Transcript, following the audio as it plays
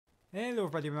Hello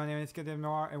everybody, my name is Anthem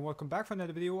and welcome back for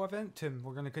another video of Anthem.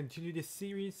 We're gonna continue this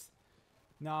series.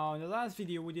 Now in the last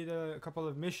video we did a couple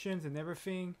of missions and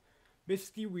everything.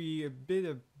 Basically we did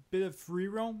a bit of free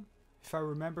roam, if I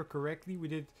remember correctly. We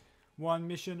did one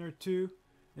mission or two,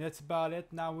 and that's about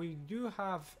it. Now we do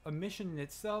have a mission in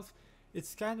itself.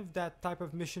 It's kind of that type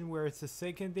of mission where it's a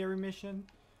secondary mission.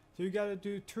 So you gotta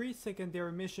do 3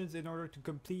 secondary missions in order to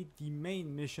complete the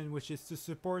main mission, which is to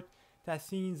support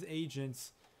Tassine's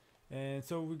agents. And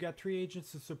so we got 3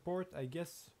 agents to support. I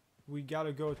guess we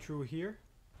gotta go through here.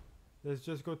 Let's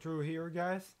just go through here,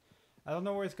 guys. I don't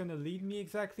know where it's gonna lead me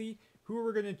exactly. Who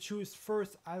we're gonna choose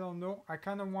first, I don't know. I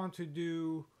kind of want to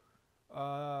do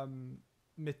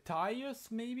Matthias,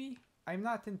 maybe? I'm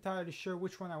not entirely sure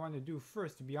which one I want to do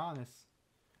first, to be honest.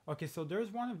 Okay, so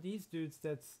there's one of these dudes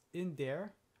that's in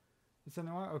there. It's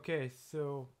another one. Okay,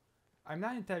 so I'm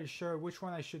not entirely sure which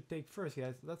one I should take first,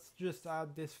 guys. Let's just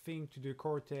add this thing to the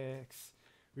cortex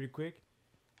really quick.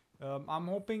 I'm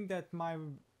hoping that my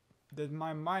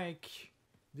mic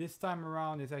this time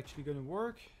around is actually gonna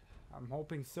work. I'm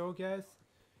hoping so, guys.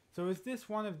 So is this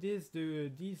one of these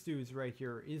dudes right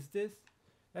here? Is this?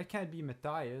 That can't be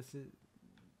Matthias.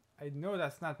 I know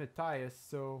that's not Matthias,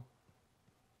 so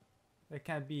that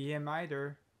can't be him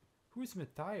either. Who's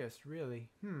Matthias, really?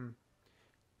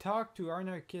 Talk to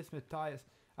Arcanists Matthias.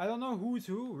 I don't know who's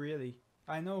who, really.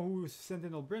 I know who's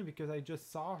Sentinel Bryn because I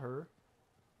just saw her.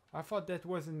 I thought that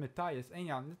wasn't Matthias.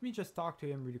 Hang on, let me just talk to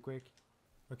him really quick.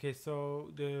 Okay,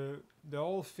 so the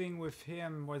whole thing with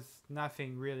him was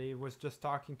nothing, really. It was just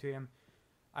talking to him.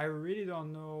 I really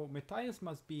don't know. Matthias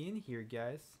must be in here,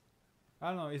 guys. I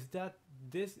don't know. Is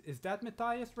that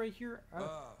Matthias right here?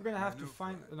 We're gonna have to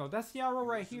find. No, that's the arrow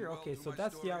right here. Okay, so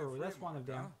that's the arrow. That's one of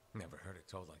them. Never heard it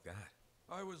told like that.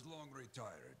 I was long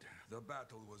retired. The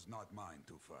battle was not mine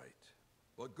to fight.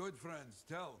 But good friends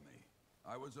tell me,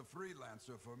 I was a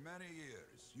freelancer for many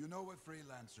years. You know what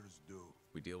freelancers do?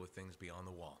 We deal with things beyond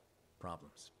the wall.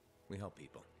 Problems. We help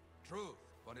people. Truth,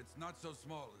 but it's not so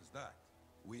small as that.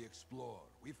 We explore,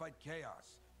 we fight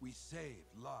chaos, we save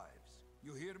lives.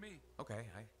 You hear me? Okay,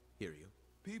 I hear you.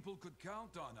 People could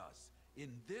count on us.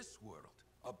 In this world,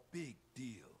 a big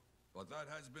deal. But that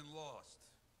has been lost.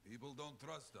 People don't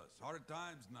trust us. Hard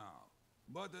times now.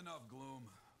 But enough gloom.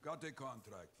 Got a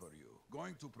contract for you.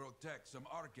 Going to protect some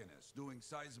Arcanists doing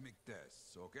seismic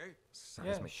tests, okay?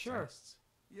 Seismic sure. tests?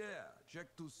 Yeah,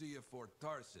 check to see if Fort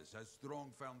Tarsus has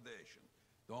strong foundation.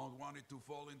 Don't want it to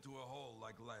fall into a hole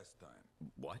like last time.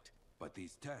 What? But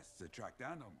these tests attract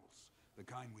animals. The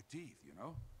kind with teeth, you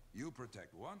know? You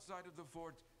protect one side of the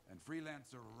fort, and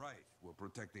Freelancer Wright will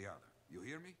protect the other. You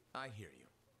hear me? I hear you.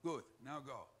 Good, now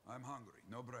go. I'm hungry.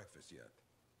 No breakfast yet.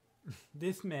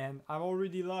 This man, I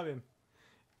already love him.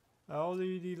 I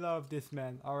already love this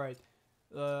man. Alright.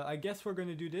 I guess we're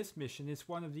gonna do this mission. It's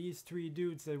one of these 3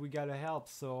 dudes that we gotta help,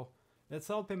 so let's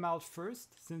help him out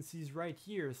first, since he's right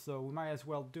here, so we might as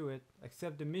well do it.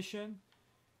 Accept the mission,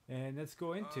 and let's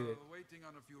go into it. Waiting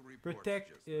on a few reports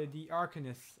Protect the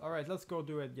Arcanists. Alright, let's go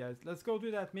do it, guys. Let's go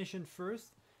do that mission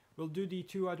first. We'll do the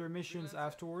 2 other missions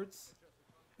afterwards.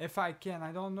 If I can.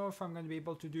 I don't know if I'm going to be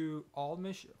able to do all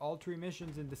 3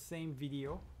 missions in the same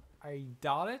video. I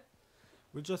doubt it.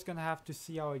 We're just going to have to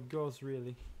see how it goes,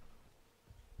 really.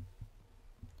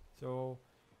 So,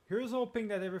 here's hoping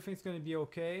that everything's going to be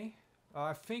okay.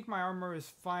 I think my armor is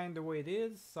fine the way it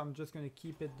is, so I'm just going to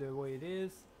keep it the way it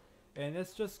is. And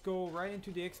let's just go right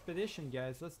into the expedition,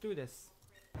 guys. Let's do this.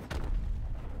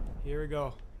 Here we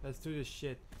go. Let's do this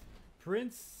shit.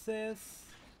 Princess...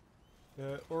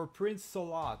 or Prince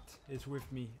Salat is with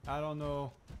me. I don't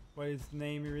know what his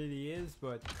name really is,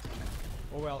 but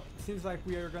oh well. It seems like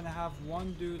we are gonna have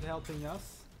one dude helping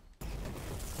us.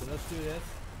 So let's do this.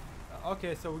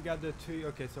 Okay, so we got the 2.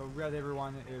 Okay, so we got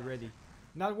everyone ready.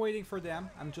 Not waiting for them.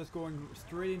 I'm just going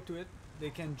straight into it. They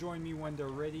can join me when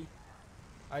they're ready.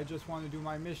 I just want to do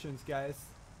my missions, guys.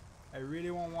 I really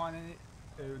don't want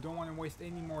to waste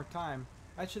any more time.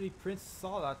 Actually, Prince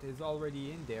Salat is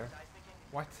already in there.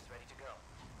 What?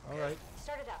 Alright.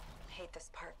 Start it up. I hate this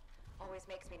part. Always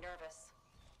makes me nervous.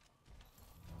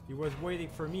 He was waiting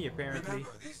for me, apparently.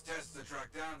 Remember, these tests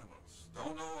attract animals.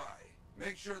 Don't know why.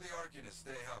 Make sure the Arcanists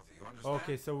stay healthy. You understand?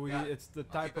 Okay, so it's the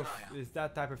type of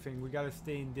that type of thing. We gotta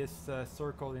stay in this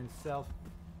circle in itself.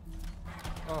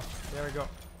 Oh, there we go.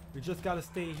 We just gotta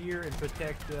stay here and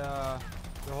protect the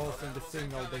holes and the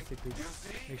signal, basically.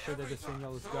 Make sure that the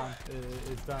signal is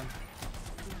done.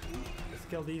 Let's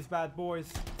kill these bad boys.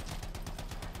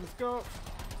 Let's go.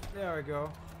 There we go.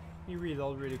 Let me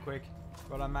reload really quick.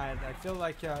 But I'm at. I feel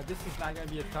like this is not gonna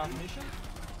be a tough mission.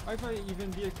 Might even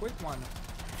be a quick one.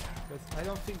 Because I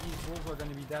don't think these wolves are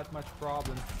gonna be that much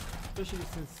problem. especially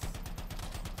since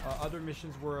other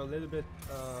missions were a little bit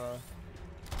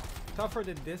tougher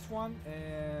than this one,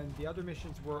 and the other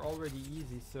missions were already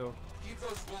easy. So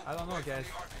I don't know, guys.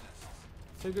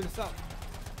 Let's figure this out.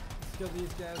 Let's kill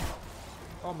these guys.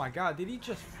 Oh my god, did he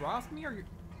just frost me? Or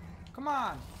come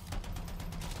on!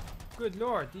 Good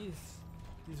lord, these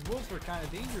wolves were kind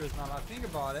of dangerous now that I think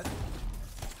about it.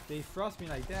 They frost me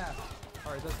like that.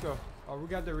 Alright, let's go. Oh, we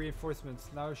got the reinforcements.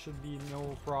 Now it should be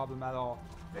no problem at all.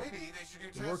 Maybe they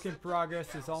should The work in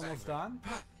progress is almost done.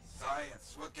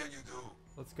 Science, what can you do?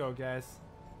 Let's go, guys.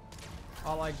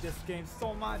 I like this game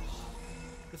so much.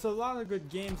 There's a lot of good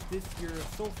games this year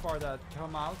so far that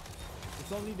come out.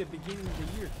 It's only the beginning of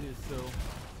the year too, so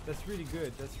that's really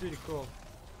good. That's really cool.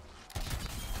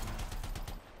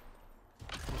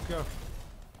 Let's go.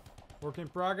 Work in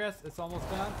progress. It's almost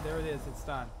done. There it is. It's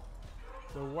done.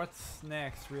 So what's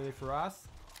next really for us?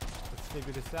 Let's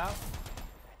figure this out.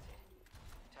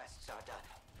 Tests are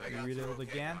done. You reload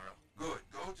again. Good.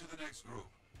 Go to the next group.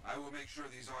 I will make sure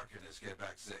these Arcanists get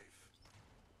back safe.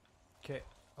 Okay.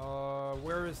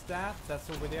 Where is that? That's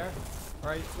over there.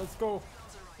 Alright, let's go.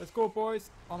 Let's go, boys.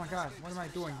 Oh my god, what am I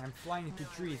doing? I'm flying into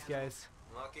trees, guys.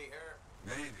 Lucky her.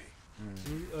 Maybe.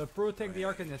 You, protect the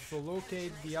Arcanist, so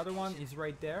locate the other one. He's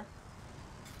right there.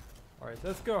 Alright,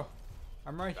 let's go.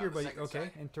 I'm right here, buddy.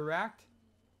 Okay, interact.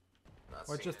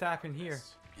 What just happened here?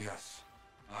 Yes,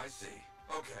 I see.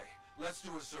 Okay, let's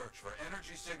do a search for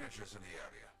energy signatures in the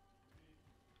area.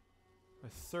 A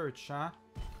search, huh?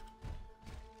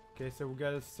 Okay, so we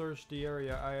gotta search the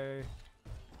area.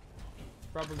 It's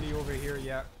probably over here,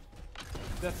 yeah.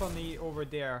 Definitely over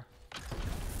there.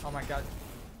 Oh my god.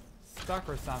 Stuck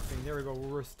or something. There we go.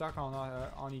 We were stuck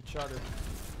on each other.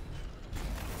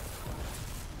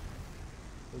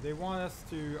 So they want us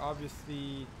to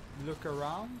obviously look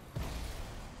around.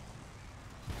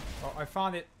 Oh, I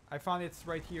found it. I found it's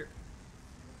right here.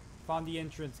 Found the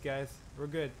entrance, guys. We're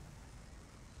good.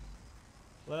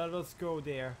 Let us go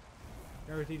there.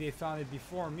 Apparently they found it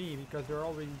before me because they're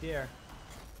already there.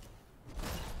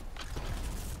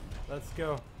 Let's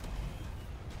go.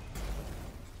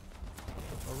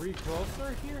 Are we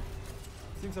closer here?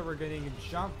 Seems like we're getting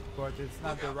jumped, but it's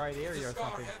not the right area or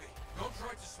something. Don't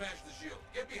try to smash the shield.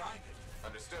 Get behind it.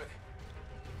 Understood.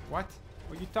 What?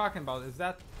 What are you talking about? Is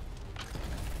that...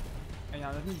 Hang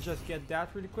on, let me just get that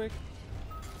really quick.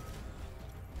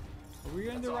 Are we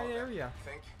in the right area?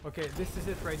 Think? Okay, this is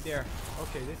it right there.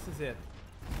 Okay, this is it.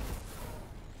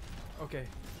 Okay.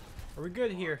 Are we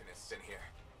good here? Arcanists in here.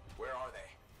 Where are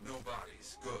they? No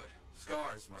bodies. Good.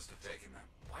 Scars must have taken them.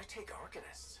 Why take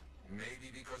Arcanists?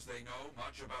 Maybe because they know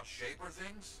much about Shaper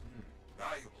things?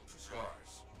 Valuable to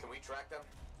Scars. Can we track them?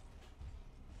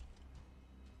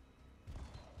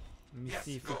 Let me Yes,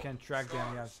 see if go. we can track them.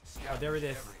 Scars. Yes. Oh, there it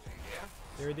is. Everything, yeah?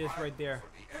 There it is right there. For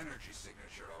the energy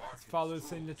signature of Let's follow the Arcanists'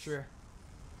 signature.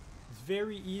 It's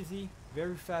very easy,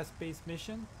 very fast-paced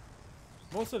mission.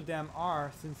 Most of them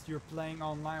are, since you're playing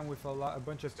online with a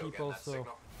bunch of Still get people, that so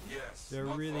signal? Yes. they're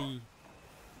not really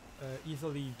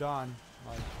easily done.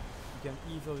 Like you can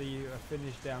easily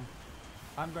finish them.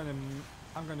 I'm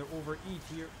gonna overeat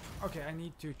here. Okay, I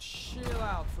need to chill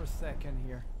out for a second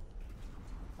here.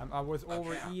 I was Okay,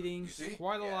 overeating you see?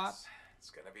 quite a lot. Yes. It's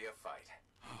gonna be a fight.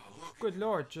 far. Oh, look Good at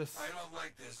lord, just I don't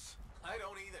like this. I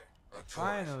don't either. A tourist.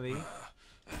 Finally.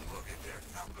 And look at their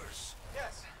numbers.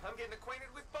 Yes, I'm getting acquainted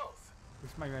with both.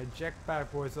 looks like my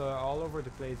jetpack was all over the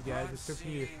place, guys. I'm It took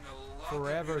me seeing a lot of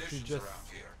forever to munitions just around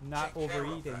here. not Take care of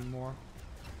overeat that. anymore.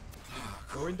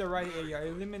 Good. We're in the right Very area.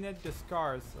 good. Eliminate the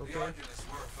scars, The okay?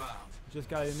 Arcanists were found. Just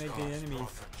gotta eliminate the Scars enemies.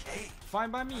 brought the cage.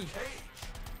 Fine by me.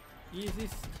 Cage.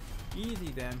 Easy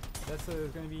then. That's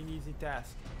gonna be an easy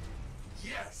task.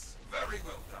 Yes, very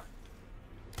well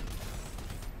done.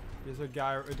 There's a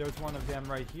guy. There's one of them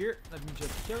right here. Let me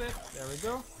just kill it. There we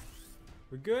go.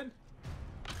 We're good.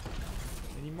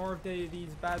 Any more of these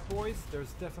bad boys?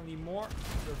 There's definitely more.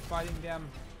 They're fighting them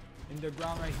in the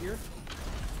ground right here.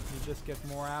 You just get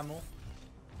more ammo.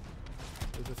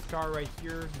 There's a scar right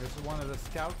here. There's one of the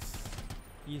scouts.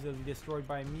 Easily destroyed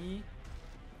by me.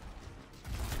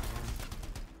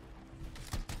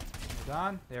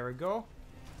 Done. There we go.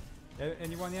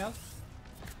 Anyone else?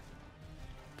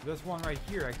 There's one right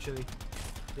here actually.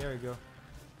 There we go.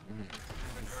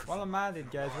 While I'm at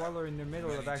it, guys, while we're in the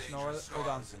middle of action, hold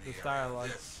on, this dialogue.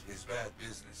 This is bad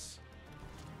business.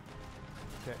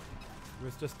 Okay, I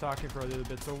was just talking for a little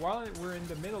bit. So while we're in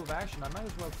the middle of action, I might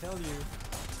as well tell you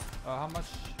how much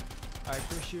I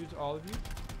appreciate all of you.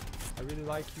 I really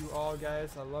like you all,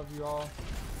 guys. I love you all.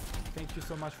 Thank you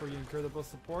so much for your incredible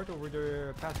support over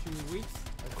the past few weeks,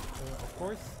 of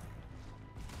course.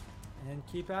 And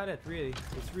keep at it, really.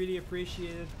 It's really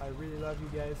appreciated. I really love you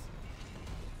guys.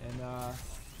 And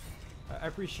I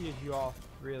appreciate you all,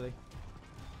 really.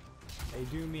 I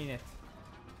do mean it.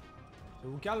 So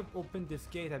we gotta open this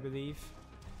gate, I believe.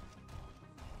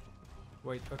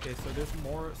 Wait, okay, so there's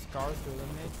more scars to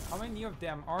eliminate. How many of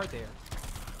them are there?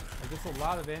 Like, there's a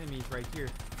lot of enemies right here.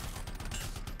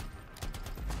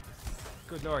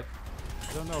 Good lord.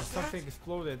 I don't know, something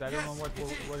exploded. I don't know what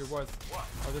it was.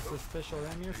 Oh, this is a special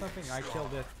enemy or something? I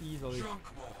killed it easily.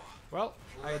 Well,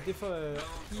 I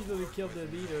easily killed the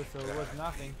leader, so it was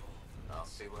nothing. I'll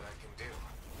see what I can do.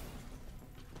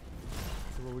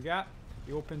 So what we got?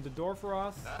 You opened the door for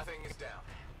us. Nothing is down.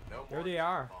 No There more they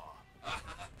are.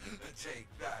 Take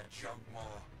that, junk maw.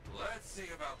 Let's see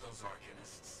about those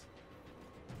Arcanists.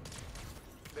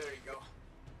 There you go.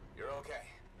 You're okay.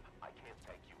 I can't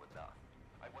thank you enough.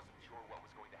 I wasn't sure what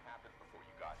was going to happen before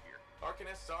you got here.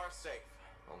 Arcanists are safe.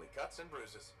 Only cuts and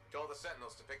bruises. Told the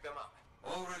Sentinels to pick them up.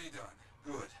 Already done.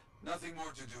 Good. Nothing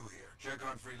more to do here. Check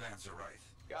on Freelancer, right?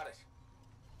 Got it.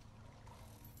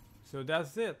 So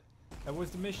that's it. That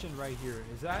was the mission right here.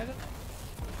 Is that it?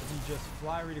 Let me just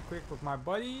fly really quick with my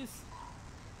buddies.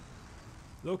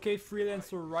 Locate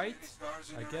Freelancer right.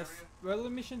 I guess. Well, the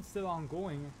mission's still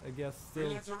ongoing. I guess still.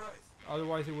 Freelancer right.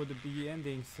 Otherwise, it would be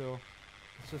ending. So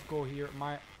let's just go here.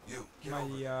 My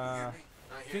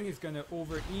thing is gonna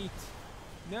overeat.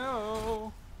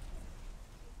 No.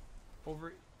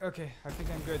 Okay, I think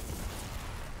I'm good.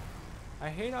 I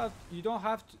hate how you don't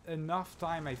have enough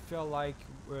time, I feel like,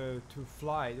 to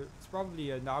fly. It's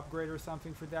probably an upgrade or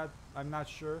something for that. I'm not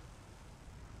sure.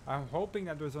 I'm hoping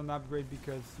that there's an upgrade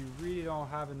because you really don't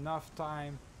have enough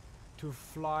time to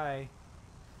fly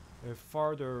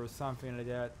farther or something like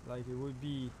that. Like it would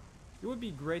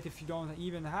be great if you don't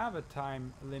even have a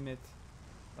time limit.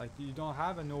 Like you don't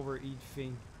have an overeat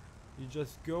thing. You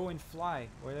just go and fly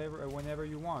whenever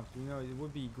you want. You know, it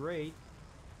would be great.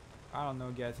 I don't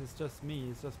know, guys. It's just me.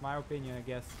 It's just my opinion, I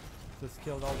guess. Just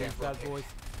killed all these bad boys.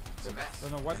 It's a mess.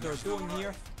 Don't know what they're doing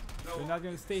here. They're not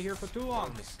gonna stay here for too long.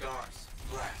 Only scars.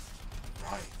 Blast.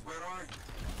 Right. Where are you?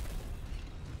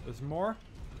 There's more.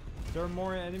 There are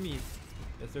more enemies.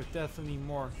 Yes, there's definitely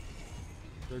more.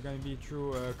 They're gonna be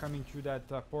coming through that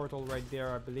portal right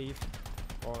there, I believe.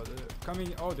 Or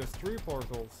coming. Oh, there's 3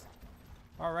 portals.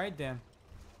 All right then.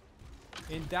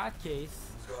 In that case.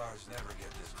 Scars never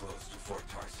get this close to Fort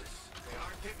Tarsus. They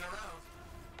aren't getting around.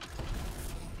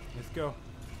 Let's go.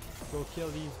 Go kill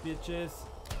these bitches.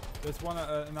 There's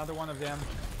another one of them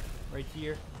right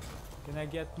here. Can I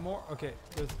get more? Okay,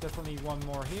 there's definitely one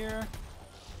more here.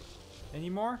 Any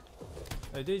more?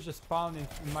 They just spawned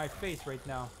in my face right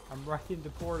now. I'm right in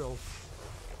the portal.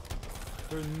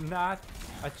 They're not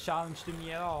a challenge to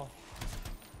me at all.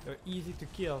 They're easy to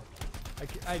kill.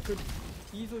 I could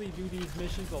easily do these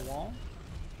missions alone.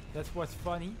 That's what's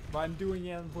funny. But I'm doing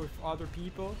it with other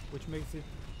people, which makes it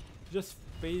just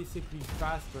basically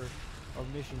faster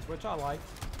of missions, which I like.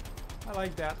 I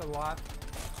like that a lot.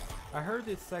 I heard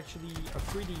it's actually a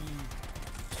pretty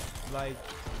like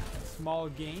small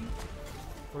game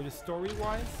for the story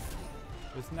wise.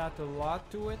 There's not a lot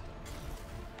to it.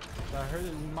 So I heard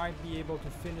that we might be able to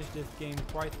finish this game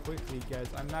quite quickly, guys.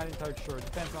 I'm not entirely sure. It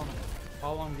depends on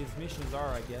how long these missions are,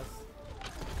 I guess.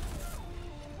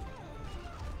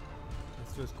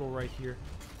 Let's just go right here.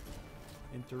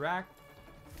 Interact.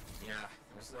 Yeah,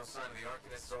 there's no sign of the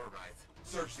Arcanists or Wraith.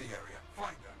 Search the area.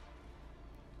 Find them.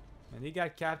 And they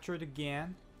got captured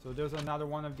again. So there's another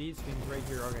one of these things right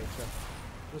here. Okay, so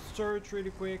let's search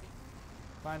really quick.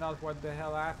 Find out what the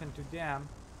hell happened to them.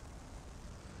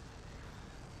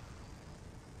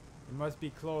 It must be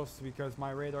close because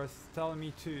my radar is telling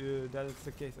me to that it's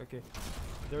the case. Okay,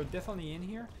 they're definitely in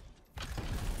here.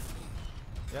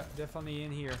 Yeah, definitely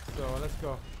in here. So let's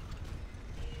go.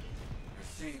 You're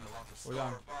seeing a lot of Hold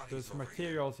on. scar bodies There's over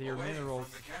materials here, away minerals.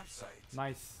 from the campsite.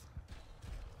 Nice.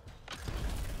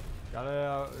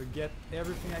 Gotta get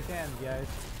everything I can, guys.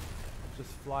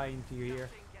 Just fly into here.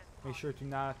 Make sure to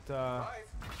not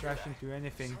crash into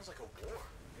anything. Sounds like a war.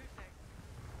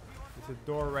 There's a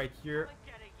door right here.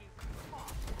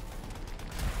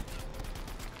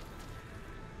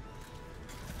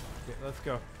 Okay, let's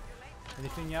go.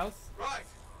 Anything else? Right.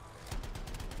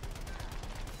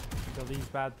 Kill these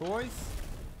bad boys.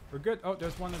 We're good. Oh,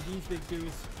 there's one of these big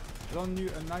dudes. I'm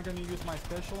not gonna use my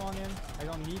special on him. I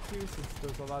don't need to since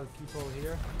there's a lot of people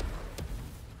here.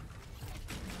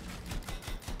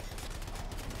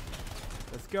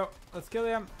 Let's go. Let's kill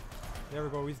him. There we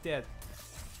go. He's dead.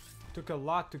 Took a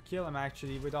lot to kill him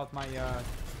actually without my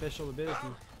special ability.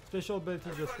 Special ability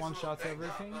just one-shots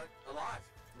everything. Alive.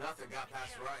 Nothing got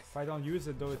past Rice. If I don't use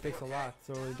it though, it takes a lot.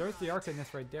 So there's the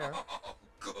Arcanists right there. Oh,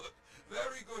 good.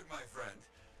 Very good, my friend.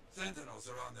 Sentinels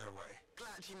are on their way.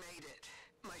 Glad you made it.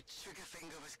 My trigger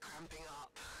finger was cramping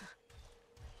up.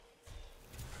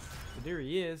 So there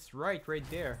he is, right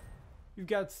there. You've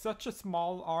got such a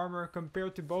small armor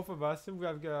compared to both of us, and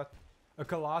we've got a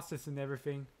Colossus and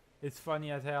everything. It's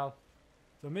funny as hell.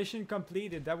 So mission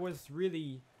completed. That was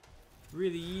really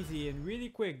easy and really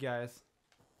quick, guys.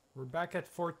 We're back at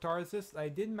Fort Tarsus. I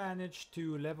did manage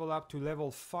to level up to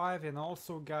level 5 and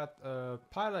also got a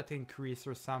pilot increase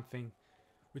or something,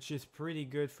 which is pretty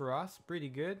good for us. Pretty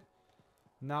good.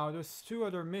 Now there's 2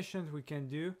 other missions we can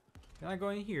do. Can I go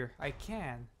in here? I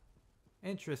can.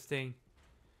 Interesting.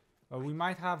 We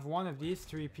might have one of these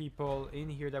 3 people in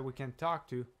here that we can talk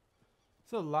to.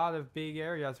 It's a lot of big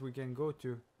areas we can go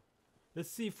to. Let's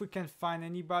see if we can find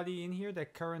anybody in here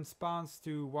that corresponds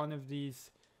to one of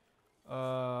these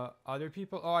other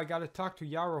people. Oh, I gotta talk to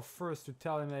Yarrow first to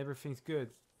tell him that everything's good.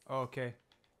 Okay.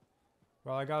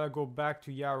 Well, I gotta go back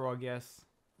to Yarrow, I guess.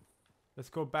 Let's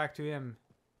go back to him.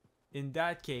 In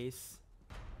that case,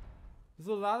 there's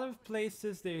a lot of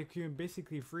places that you can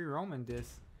basically free roam in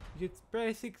this. You could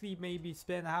basically maybe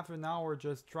spend half an hour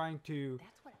just trying to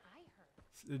That's what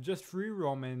I heard. just free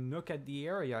roam and look at the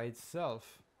area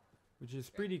itself, which is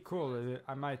pretty cool.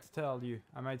 I might tell you,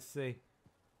 I might say.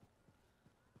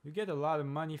 You get a lot of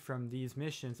money from these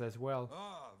missions as well.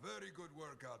 Ah, very good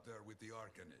work out there with the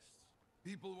Arcanists.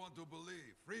 People want to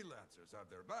believe Freelancers have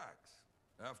their backs.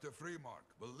 After Freemark,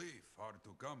 belief hard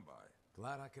to come by.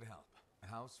 Glad I could help.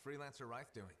 How's Freelancer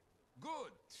Rife doing?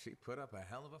 Good. She put up a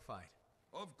hell of a fight.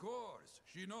 Of course.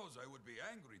 She knows I would be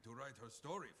angry to write her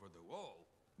story for the wall.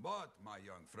 But, my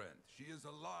young friend, she is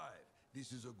alive.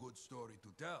 This is a good story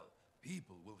to tell.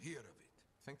 People will hear of it.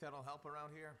 Think that'll help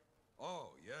around here?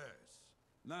 Oh, yes.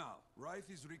 Now, Rife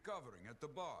is recovering at the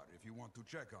bar if you want to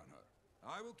check on her.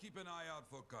 I will keep an eye out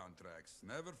for contracts,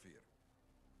 never fear.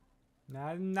 Now,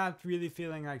 I'm not really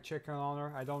feeling like checking on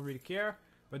her. I don't really care.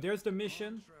 But there's the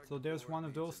mission. So there's one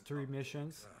of those 3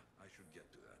 missions. I should get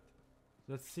to that.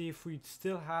 Let's see if we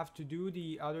still have to do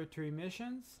the other 3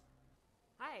 missions.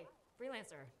 Hi,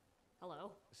 Freelancer.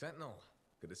 Hello. Sentinel,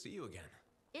 good to see you again.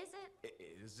 Is it?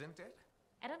 Isn't it?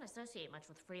 I don't associate much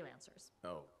with Freelancers.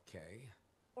 Okay.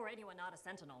 Or anyone not a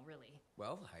Sentinel, really.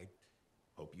 Well, I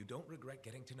hope you don't regret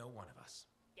getting to know one of us.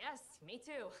 Yes, me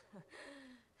too.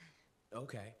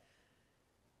 Okay.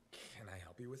 Can I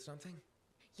help you with something?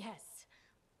 Yes.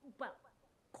 Well,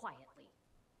 quietly.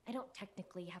 I don't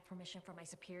technically have permission from my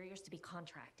superiors to be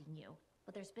contracting you,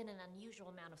 but there's been an unusual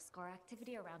amount of Scar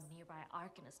activity around nearby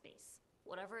Arcanist base.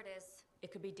 Whatever it is,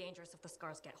 it could be dangerous if the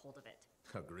Scars get hold of it.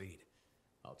 Agreed.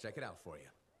 I'll check it out for you.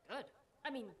 Good. I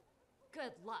mean,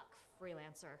 good luck,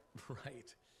 Freelancer.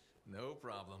 Right. No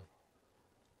problem.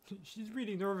 She's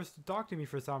really nervous to talk to me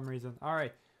for some reason.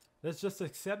 Alright, let's just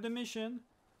accept the mission.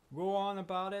 Go on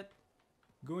about it.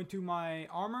 Go into my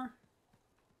armor.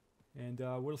 And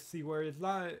we'll see where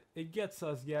it gets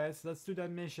us, guys. Let's do that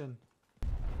mission.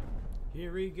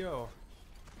 Here we go.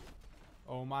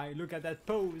 Oh my, look at that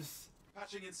pose.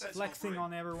 Patching in Sentinel Flexing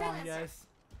on everyone, guys.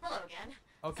 Hello again.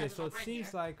 Okay, so it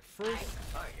seems like first,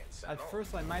 at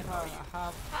first I might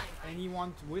have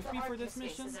anyone with me for this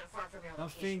mission. I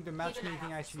don't think the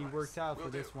matchmaking actually worked out for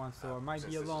this one, so I might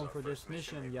be alone for this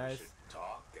mission, guys.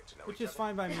 Which is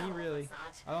fine by me, really.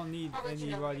 I don't need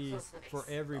anybody for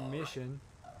every mission.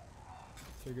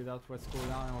 Figured out what's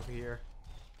going on over here.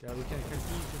 Yeah, we can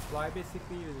continue to fly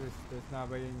basically. There's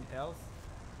nobody else.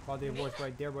 Thought it was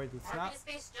right there, but it's not.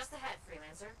 Space just ahead,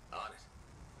 Freelancer. On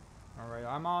it. Alright,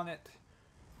 I'm on it.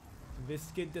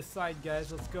 Investigate the site,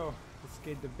 guys. Let's go.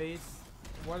 Investigate the base.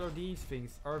 What are these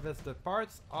things? Harvest the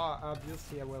parts?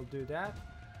 Obviously I will do that.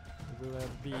 It will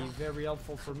be very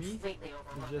helpful for me.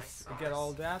 To just get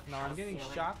all that. Now I'm getting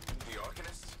shot. The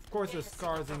Arcanists? Of course there's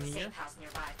scars in here.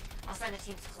 I'll send a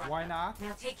team to collect Why them. not?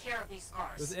 Now take care of these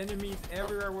scars. There's enemies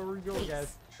everywhere where we go,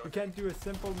 guys. We can't do a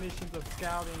simple missions of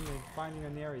scouting and finding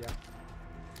an area.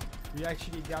 We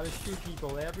actually gotta shoot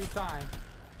people every time.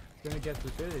 It's gonna get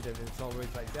repetitive, it's always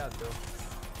like that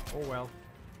though. Oh well.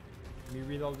 Let me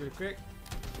reload real quick.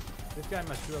 This guy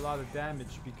must do a lot of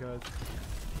damage because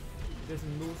he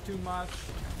doesn't move too much.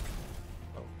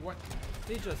 Oh, what?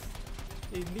 They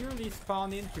literally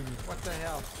spawn into me. What the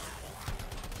hell?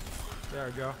 There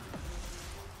we go.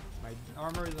 My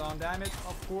armor is on damage,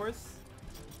 of course.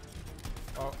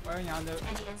 Oh, hang on, there's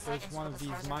one of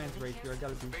these mines right here. I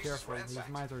gotta be careful. These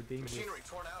mines are dangerous.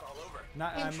 Torn out all over.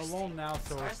 I'm alone now,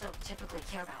 so Scars don't typically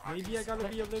care about maybe I gotta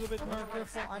be a little bit more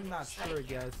careful. I'm not sure,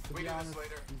 guys. To be honest,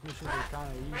 these missions are kind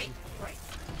of easy. Right.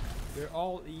 They're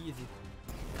all easy.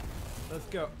 Let's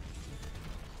go.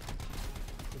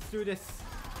 Let's do this.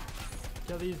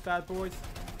 Kill these bad boys.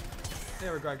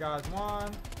 There we go, I got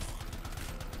one.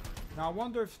 Now I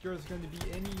wonder if there's going to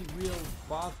be any real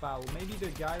boss battle. Maybe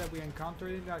the guy that we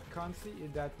encountered in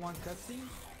that one cutscene.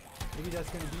 Maybe that's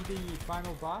going to be the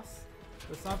final boss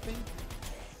or something.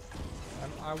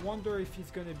 I wonder if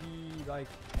he's going to be like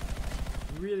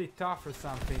really tough or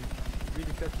something.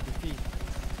 Really tough to defeat.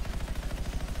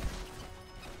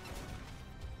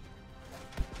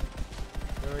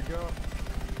 There we go.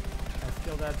 Let's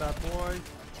kill that bad boy.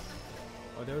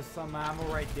 Oh, there's some ammo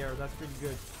right there. That's pretty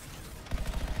good.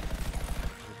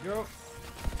 There we go.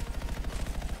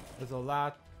 There's a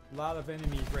lot of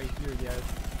enemies right here, guys.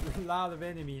 A lot of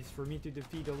enemies for me to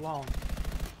defeat alone.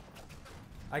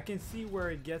 I can see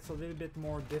where it gets a little bit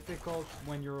more difficult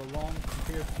when you're alone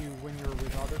compared to when you're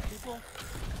with other people.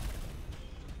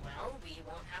 Well, we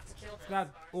won't have to kill them. It's not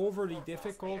overly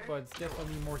difficult, but it's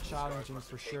definitely more challenging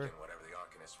for sure. Whatever the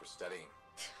Arcanists were studying.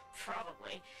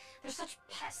 Probably. They're such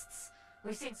pests.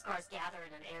 We've seen scars gather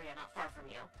in an area not far from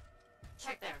you.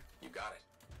 Check there. You got it.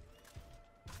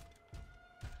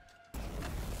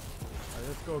 Alright,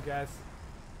 let's go, guys.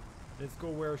 Let's go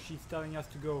where she's telling us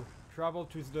to go. Travel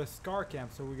to the Scar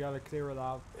camp, so we gotta clear it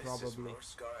out, probably.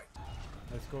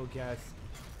 Let's go, guys.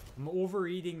 I'm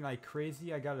overeating like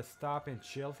crazy. I gotta stop and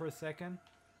chill for a second.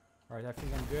 Alright, I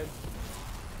think I'm good.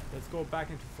 Let's go back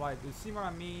into flight. You see what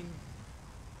I mean?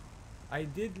 I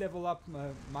did level up my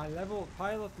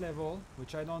pilot level,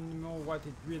 which I don't know what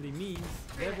it really means.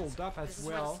 Leveled up as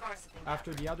well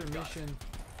after the other mission,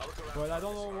 but I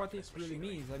don't know what it really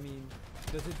means. I mean,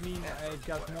 does it mean I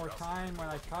got more time when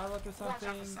I pilot or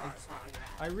something?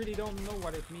 I really don't know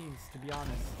what it means, to be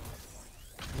honest.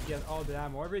 You get all the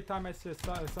ammo. Every time I say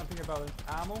something about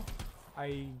ammo,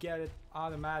 I get it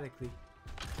automatically.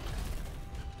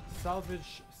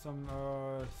 Salvage some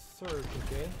surge,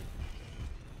 okay?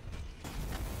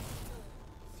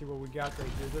 See what we got right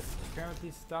here. There's apparently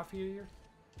stuff here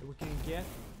that we can get.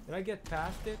 Did I get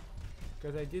past it?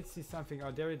 Because I did see something.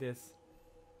 Oh, there it is.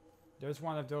 There's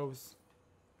one of those.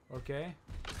 Okay.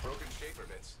 Broken shaper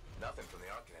bits. Nothing from the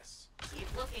Arcanists.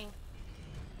 Keep looking.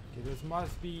 Okay, there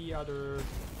must be other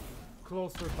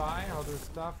closer by, other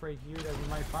stuff right here that we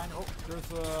might find. Oh,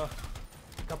 there's a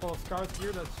couple of scars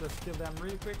here. Let's just kill them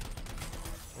really quick.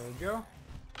 There we go.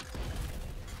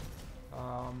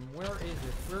 Where is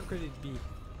it? Where could it be?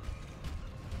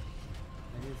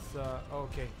 And it's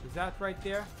okay. Is that right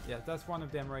there? Yeah, that's one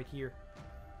of them right here.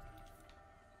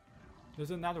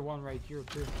 There's another one right here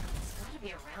too. It's gotta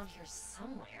be around here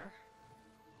somewhere.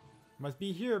 Must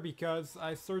be here because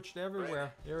I searched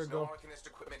everywhere. There we go. No Arcanist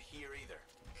equipment here either.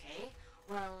 Okay.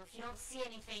 Well, if you don't see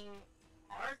anything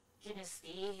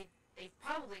Arcanisty, they've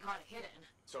probably got it hidden.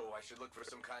 So I should look for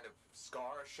some kind of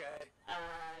scar shed?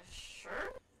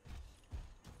 Sure.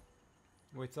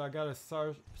 Wait, so I gotta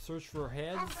search for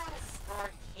heads? How about a scar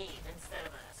cave instead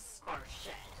of a scar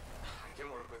shed? I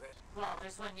can work with it. Well,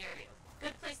 there's one near you.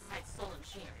 Good place to hide stolen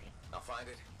machinery. I'll find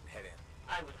it and head in.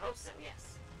 I would hope so,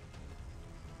 yes.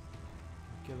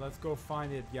 Okay, let's go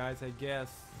find it, guys, I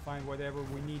guess. Find whatever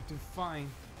we need to find.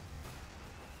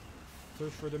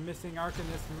 Search for the missing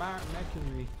Arcanist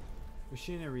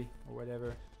machinery, or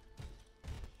whatever.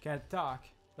 Can't talk.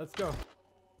 Let's go.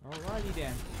 Alrighty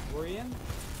then, we're in.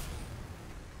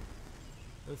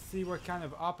 Let's see what kind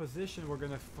of opposition we're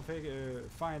gonna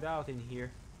find out in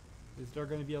here. Is there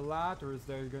gonna be a lot, or is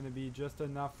there gonna be just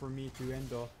enough for me to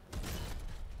handle?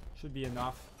 Should be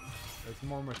enough. There's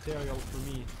more material for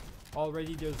me.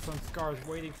 Already there's some scars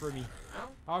waiting for me.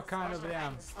 Well, All kind of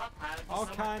them. All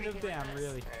kind of them,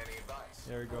 really. Any advice?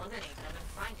 There we go. Eliminate them and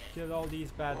find it. Kill all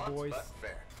these bad boys. But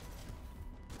fair.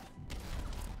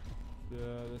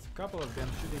 There's a couple of them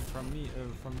shooting from me,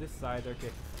 from this side.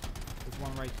 Okay. There's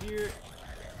one right here.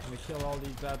 I'm gonna kill all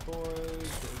these bad boys.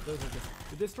 Those are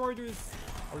the destroyer does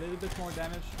a little bit more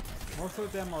damage. Most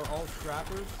of them are all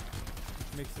scrappers,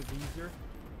 which makes it easier.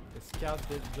 The scout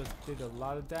just did a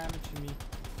lot of damage to me.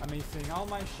 I'm missing all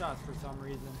my shots for some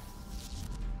reason.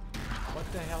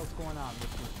 What the hell's going on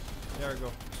with me? There we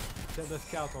go. Kill the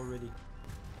scout already.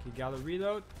 Okay, gotta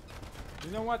reload.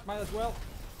 You know what? Might as well.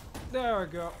 There we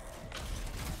go.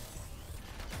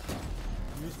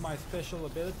 Use my special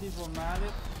abilities when I'm at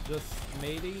it. Just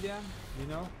melee them, you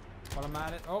know, while I'm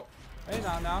at it. Oh, hey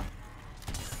now.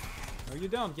 No, you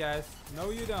don't, guys. No,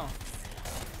 you don't.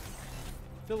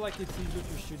 I feel like it's easier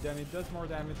to shoot them. It does more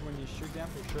damage when you shoot them,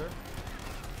 for sure.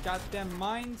 Goddamn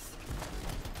mines.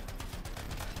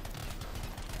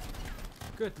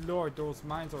 Good lord, those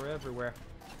mines are everywhere.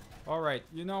 Alright,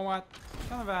 you know what?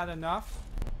 Kind of had enough.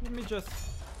 Let me just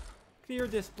clear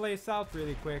this place out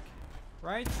really quick.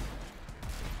 Right?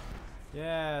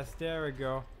 Yes, there we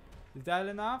go. Is that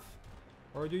enough?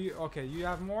 Or do you... Okay, you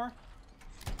have more?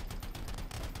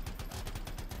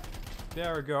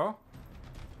 There we go.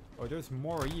 Oh, there's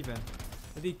more even.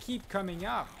 But they keep coming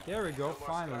up. There we go,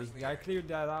 finally. Yeah, I cleared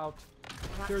that out.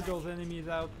 Cleared those enemies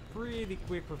out pretty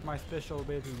quick with my special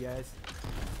ability, guys.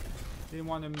 Didn't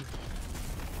want to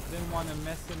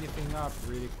mess anything up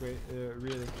really quick,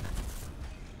 really.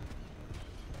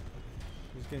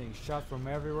 Just getting shot from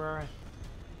everywhere.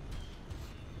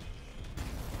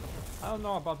 I don't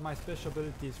know about my special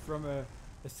abilities from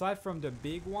aside from the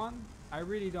big one. I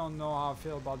really don't know how I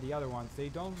feel about the other ones. They're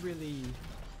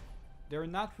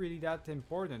not really that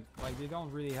important. Like, they don't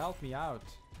really help me out.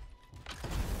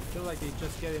 I feel like they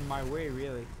just get in my way,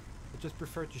 really. I just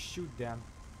prefer to shoot them,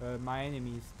 my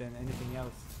enemies, than anything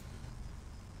else.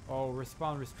 Oh,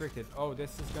 respawn restricted. Oh,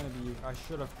 this is gonna be... I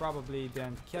should have probably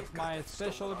then kept my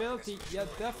special ability. Yeah,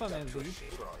 definitely.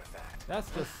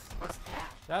 That's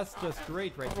just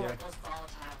great right there.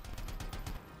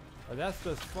 Oh, that's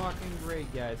just fucking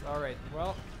great, guys. Alright,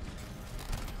 well...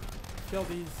 Kill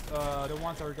these, the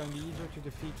ones that are gonna be easier to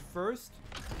defeat first.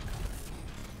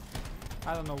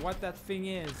 I don't know what that thing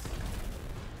is.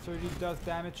 Certainly does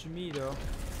damage to me, though.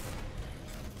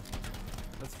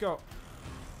 Let's go.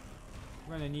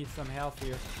 We're gonna need some health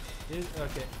here.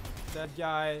 Okay, that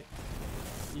guy,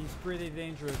 he's pretty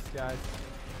dangerous, guys.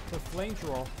 It's a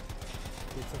flamethrower.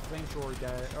 It's a flamethrower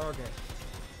guy. Okay,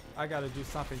 I gotta do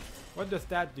something. What does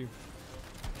that do?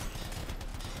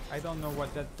 I don't know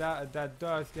what that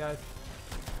does, guys.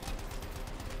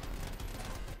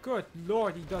 Good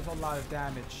lord, he does a lot of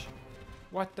damage.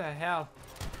 What the hell?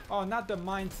 Oh, not the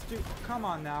mines too. Come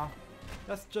on now.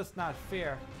 That's just not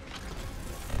fair.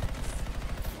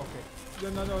 Okay.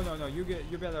 No.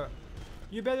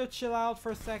 You better chill out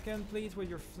for a second, please, with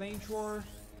your flamethrower.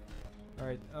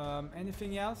 Alright,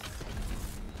 anything else?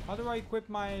 How do I equip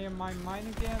my mine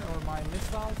again, or my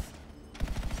missiles?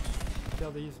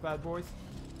 Kill these bad boys.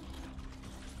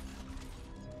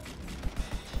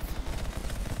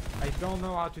 I don't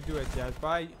know how to do it yet,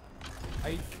 but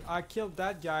I killed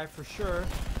that guy for sure.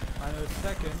 Another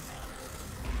second.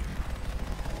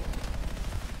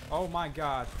 Oh my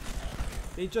god.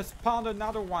 They just spawned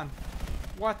another one.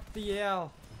 What the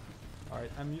hell?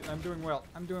 Alright, I'm doing well.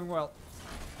 I'm doing well.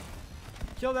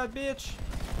 Kill that bitch.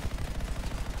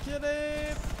 Kill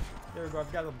it. There we go.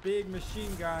 I've got a big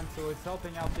machine gun, so it's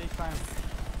helping out big time.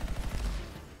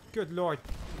 Good lord.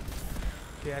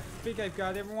 Okay, I think I've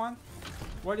got everyone.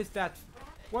 What is that?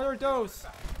 What are those?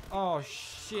 Oh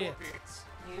shit.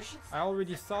 I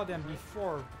already saw them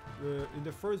before. In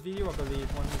the first video, I believe,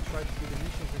 when we tried to do the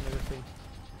missions and everything.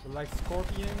 So like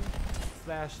scorpion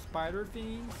 / spider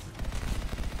things.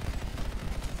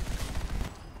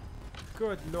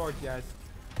 Good lord, guys.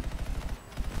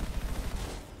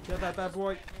 Kill that bad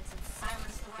boy.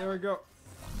 There we go.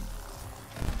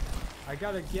 I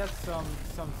gotta get some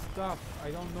stuff. I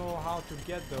don't know how to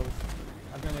get those.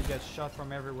 I'm gonna get shot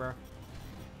from everywhere.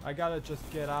 I gotta just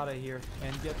get out of here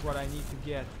and get what I need to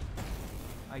get.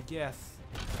 I guess.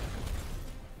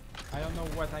 I don't know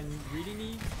what I really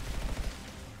need.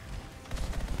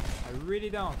 I really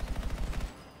don't.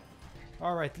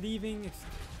 Alright, leaving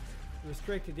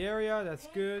restricted area. That's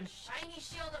good. Shiny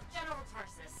shield of General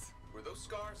Tarsus. Were those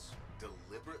scars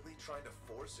deliberately trying to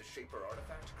force a Shaper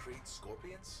artifact to create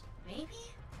scorpions?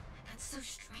 Maybe? That's so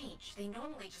strange. They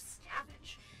normally just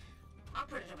scavenge. I'll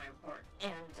put it in my report.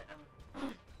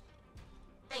 And,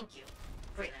 thank you,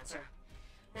 Freelancer.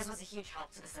 This was a huge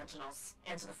help to the Sentinels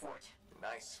and to the fort.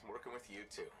 Nice, working with you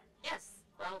too. Yes,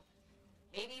 well,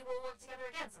 maybe we'll work together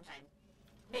again sometime.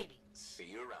 Maybe. See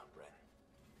you around, Bren.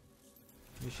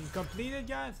 Mission completed,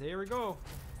 guys. Here we go.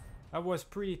 That was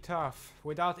pretty tough.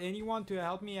 Without anyone to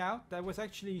help me out, that was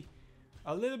actually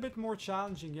a little bit more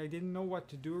challenging. I didn't know what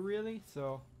to do really,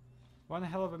 so one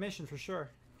hell of a mission for sure.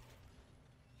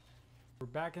 We're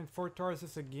back in Fort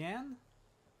Tarsus again.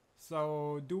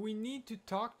 So, do we need to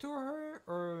talk to her?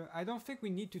 Or, I don't think we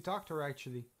need to talk to her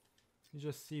actually. Let me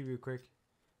just see real quick.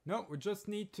 No, we just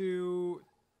need to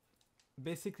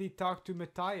basically talk to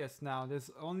Matthias now. There's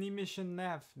only mission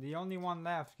left. The only one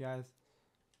left, guys.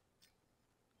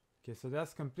 Okay, so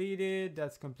that's completed.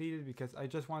 That's completed because I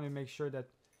just want to make sure that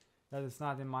it's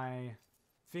not in my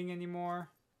thing anymore.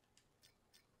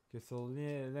 Okay, so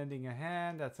lending a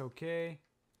hand. That's okay.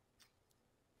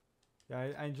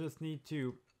 Yeah, I just need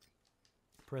to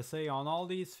press A on all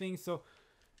these things. So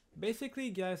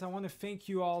basically, guys, I want to thank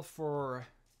you all for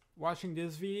watching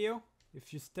this video.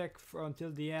 If you stuck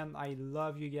until the end, I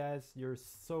love you guys. You're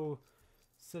so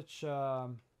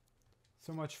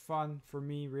much fun for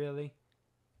me, really.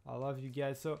 I love you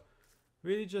guys. So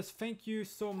really just thank you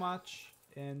so much,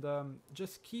 and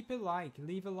just keep it like,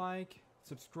 leave a like,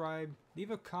 subscribe,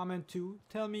 leave a comment too.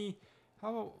 Tell me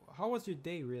how was your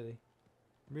day, really.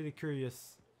 Really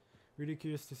curious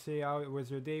to say how it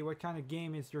was your day. What kind of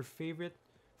game is your favorite,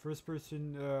 first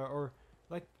person, or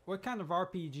like what kind of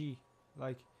RPG?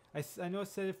 Like I know I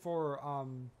said it for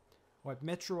what,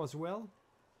 Metro as well.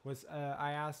 Was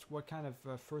I asked what kind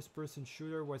of first person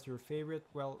shooter was your favorite?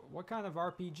 Well, what kind of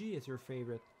RPG is your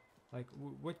favorite? Like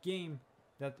what game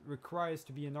that requires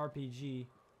to be an RPG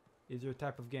is your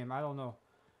type of game? I don't know.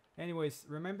 Anyways,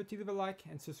 remember to leave a like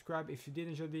and subscribe if you did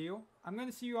enjoy the video. I'm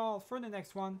gonna see you all for the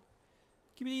next one.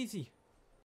 Keep it easy.